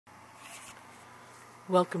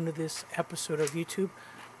Welcome to this episode of YouTube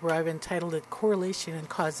where I've entitled it Correlation and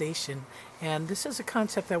Causation. And this is a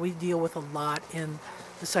concept that we deal with a lot in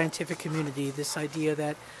the scientific community, this idea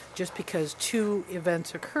that just because two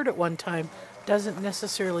events occurred at one time doesn't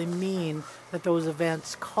necessarily mean that those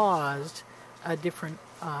events caused a different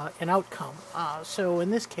an outcome. So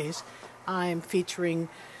in this case, I'm featuring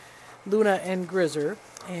Luna and Grizzer,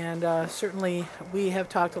 and certainly we have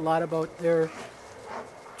talked a lot about their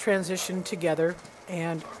transition together,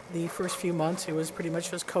 and the first few months it was pretty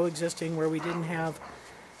much just coexisting where we didn't have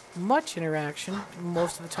much interaction.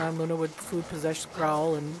 Most of the time Luna would food possess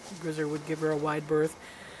Growl and Grizzer would give her a wide berth.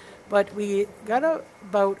 But we got a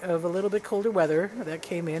bout of a little bit colder weather that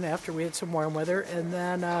came in after we had some warm weather, and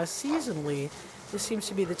then seasonally this seems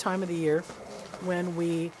to be the time of the year when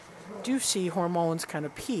we do see hormones kind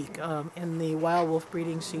of peak in the wild wolf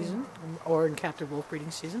breeding season or in captive wolf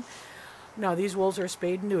breeding season. Now, these wolves are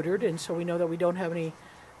spayed and neutered, and so we know that we don't have any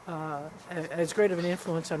as great of an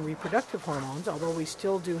influence on reproductive hormones, although we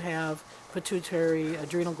still do have pituitary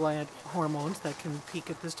adrenal gland hormones that can peak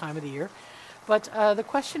at this time of the year. But the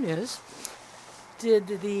question is,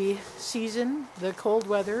 did the season, the cold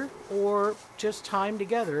weather, or just time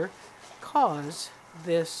together cause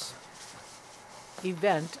this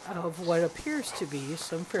event of what appears to be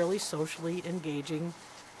some fairly socially engaging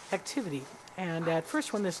activity? And at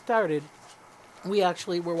first when this started, we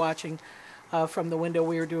actually were watching from the window.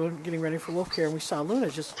 We were getting ready for wolf care, and we saw Luna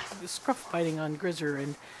just scruff biting on Grizzer,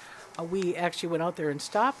 and we actually went out there and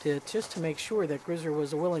stopped it just to make sure that Grizzer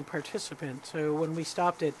was a willing participant. So when we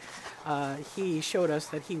stopped it, he showed us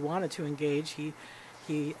that he wanted to engage.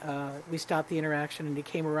 We stopped the interaction, and he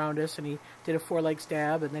came around us, and he did a four-leg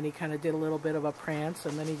stab, and then he kind of did a little bit of a prance,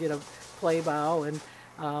 and then he did a play bow, and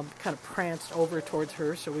kind of pranced over towards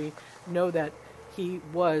her. So we know that he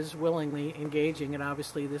was willingly engaging, and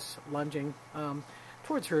obviously this lunging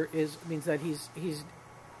towards her means that he's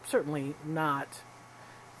certainly not,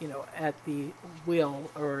 at the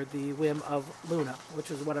will or the whim of Luna,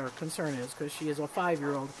 which is what our concern is, because she is a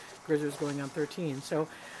 5-year-old. Grizzer's going on 13. So,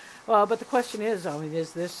 but the question is,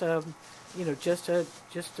 is this just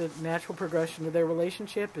a natural progression of their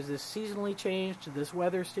relationship? Is this seasonally changed? Did this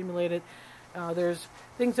weather stimulate it? There's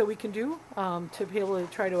things that we can do to be able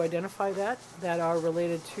to try to identify that are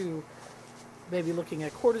related to maybe looking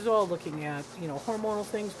at cortisol, looking at hormonal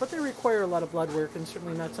things, but they require a lot of blood work and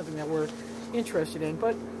certainly not something that we're interested in.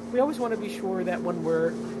 But we always want to be sure that when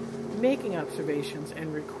we're making observations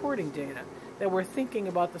and recording data, that we're thinking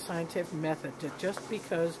about the scientific method, that just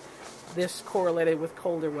because this correlated with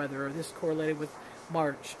colder weather, or this correlated with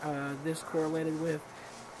March, this correlated with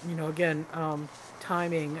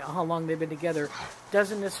timing, how long they've been together,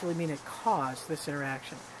 doesn't necessarily mean it caused this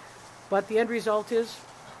interaction. But the end result is,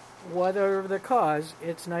 whatever the cause,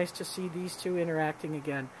 it's nice to see these two interacting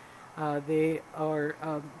again. They are,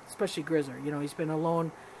 especially Grizzer, he's been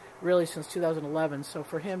alone really since 2011, so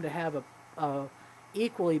for him to have a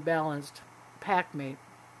equally balanced pack mate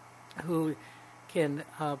who can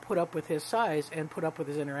put up with his size and put up with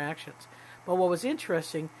his interactions. But what was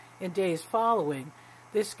interesting in days following,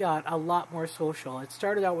 this got a lot more social. It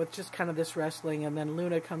started out with just kind of this wrestling, and then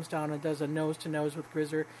Luna comes down and does a nose-to-nose with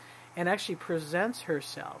Grizzer and actually presents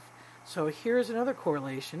herself. So here's another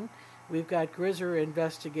correlation. We've got Grizzer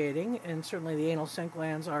investigating, and certainly the anal scent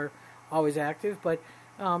glands are always active, but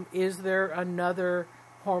is there another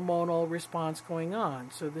hormonal response going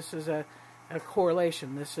on? So this is a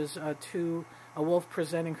correlation. This is a wolf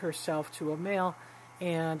presenting herself to a male,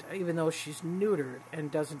 and even though she's neutered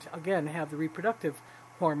and doesn't, again, have the reproductive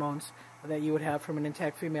hormones that you would have from an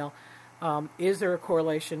intact female, is there a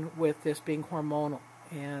correlation with this being hormonal?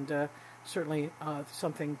 And certainly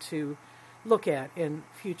something to look at in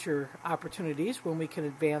future opportunities when we can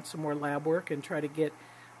advance some more lab work and try to get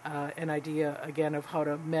an idea, again, of how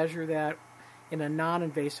to measure that in a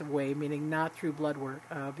non-invasive way, meaning not through blood work,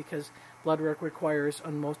 because blood work requires,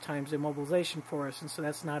 on most times, immobilization for us, and so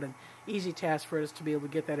that's not an easy task for us to be able to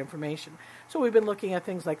get that information. So we've been looking at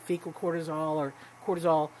things like fecal cortisol or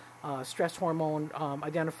cortisol stress hormone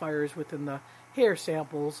identifiers within the hair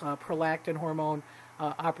samples, prolactin hormone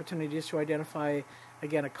opportunities to identify,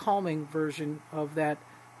 again, a calming version of that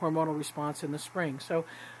hormonal response in the spring. So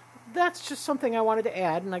that's just something I wanted to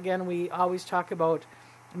add, and again, we always talk about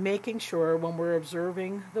making sure when we're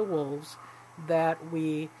observing the wolves that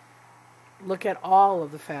we look at all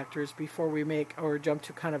of the factors before we make or jump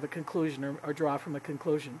to kind of a conclusion or draw from a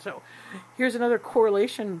conclusion. So here's another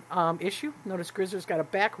correlation issue. Notice Grizzer's got a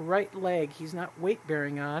back right leg he's not weight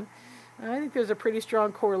bearing on. I think there's a pretty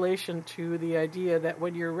strong correlation to the idea that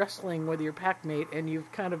when you're wrestling with your pack mate and you've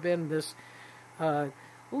kind of been this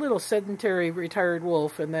little sedentary retired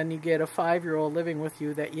wolf, and then you get a 5-year-old living with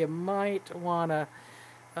you, that you might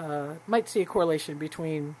might see a correlation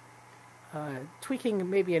between tweaking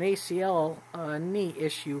maybe an ACL knee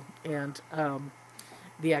issue and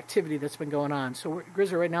the activity that's been going on. So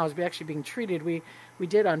Grizzly right now is actually being treated. We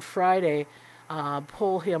did on Friday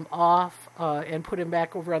pull him off and put him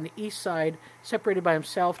back over on the east side, separated by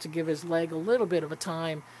himself, to give his leg a little bit of a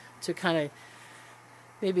time to kind of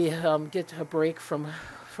maybe get a break from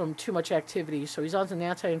too much activity. So he's on an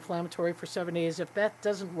anti-inflammatory for 7 days. If that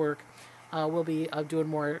doesn't work, we'll be doing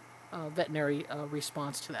more veterinary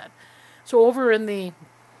response to that. So over in the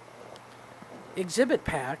exhibit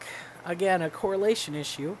pack, again, a correlation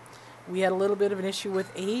issue. We had a little bit of an issue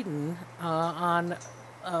with Aiden on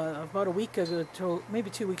about a week ago,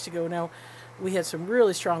 maybe 2 weeks ago now. We had some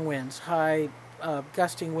really strong winds, high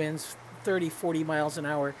gusting winds, 30, 40 miles an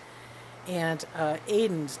hour. And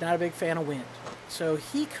Aiden's not a big fan of wind. So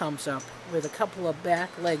he comes up with a couple of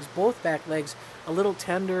back legs, both back legs, a little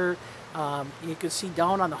tender. You could see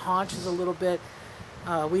down on the haunches a little bit.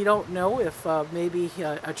 We don't know if maybe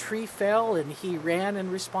a tree fell and he ran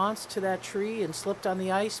in response to that tree and slipped on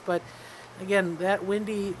the ice. But again, that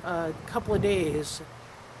windy couple of days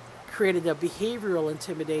created a behavioral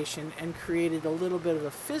intimidation and created a little bit of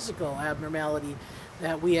a physical abnormality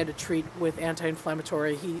that we had to treat with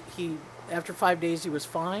anti-inflammatory. He after 5 days he was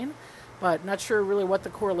fine, but not sure really what the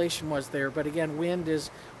correlation was there. But again, wind is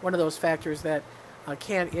one of those factors that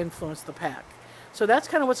can influence the pack. So that's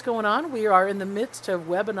kind of what's going on. We are in the midst of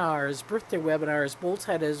webinars, birthday webinars. Bolt's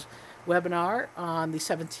had his webinar on the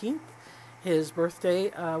 17th. His birthday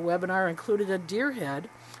webinar included a deer head,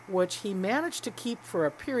 which he managed to keep for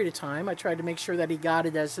a period of time. I tried to make sure that he got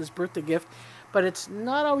it as his birthday gift, but it's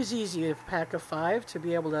not always easy with a pack of 5 to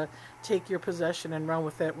be able to take your possession and run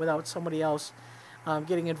with it without somebody else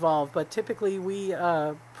getting involved. But typically we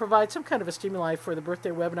provide some kind of a stimuli for the birthday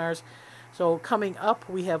webinars. So coming up,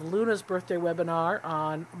 we have Luna's birthday webinar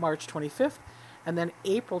on March 25th, and then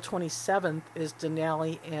April 27th is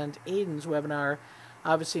Denali and Aiden's webinar.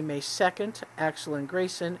 Obviously May 2nd, Axel and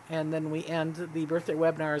Grayson, and then we end the birthday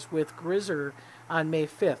webinars with Grizzer on May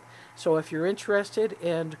 5th. So if you're interested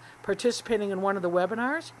in participating in one of the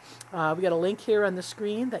webinars, we got a link here on the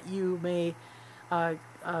screen that you may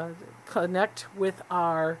connect with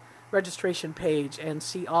our registration page and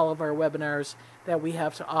see all of our webinars that we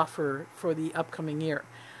have to offer for the upcoming year.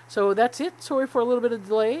 So that's it. Sorry for a little bit of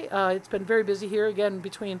delay. It's been very busy here again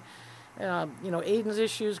between Aiden's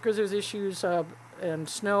issues, Grizzer's issues, and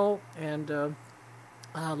snow and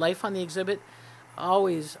life on the exhibit.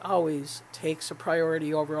 Always takes a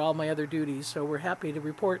priority over all my other duties. So we're happy to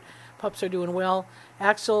report pups are doing well.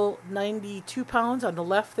 Axel 92 pounds on the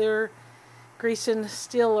left there. Grayson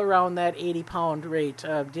still around that 80-pound rate,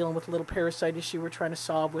 dealing with a little parasite issue we're trying to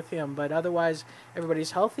solve with him. But otherwise,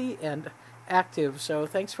 everybody's healthy and active. So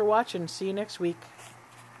thanks for watching. See you next week.